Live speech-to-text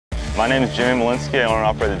My name is Jimmy Mulinski. I own and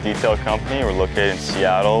operate a detail company. We're located in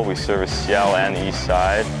Seattle. We service Seattle and the east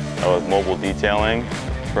side with mobile detailing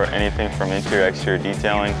for anything from interior exterior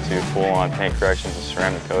detailing to full-on paint corrections and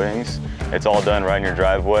ceramic coatings. It's all done right in your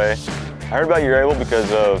driveway. I heard about Urable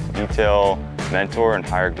because of Detail Mentor and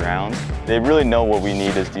Higher Ground. They really know what we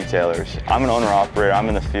need as detailers. I'm an owner-operator. I'm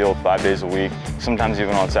in the field 5 days a week, sometimes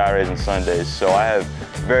even on Saturdays and Sundays. So I have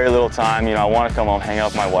very little time. I want to come home, hang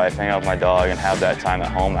out with my wife, hang out with my dog, and have that time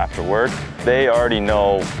at home after work. They already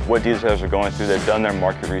know what detailers are going through. They've done their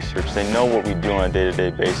market research. They know what we do on a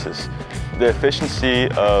day-to-day basis. The efficiency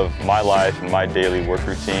of my life and my daily work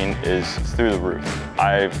routine is through the roof.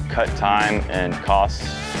 I've cut time and costs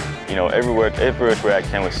every which way I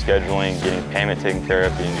can with scheduling, getting payment taken care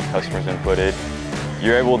of, getting new customers inputted.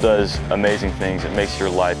 Urable does amazing things. It makes your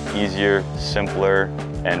life easier, simpler,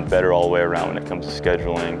 and better all the way around when it comes to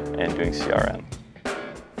scheduling and doing CRM.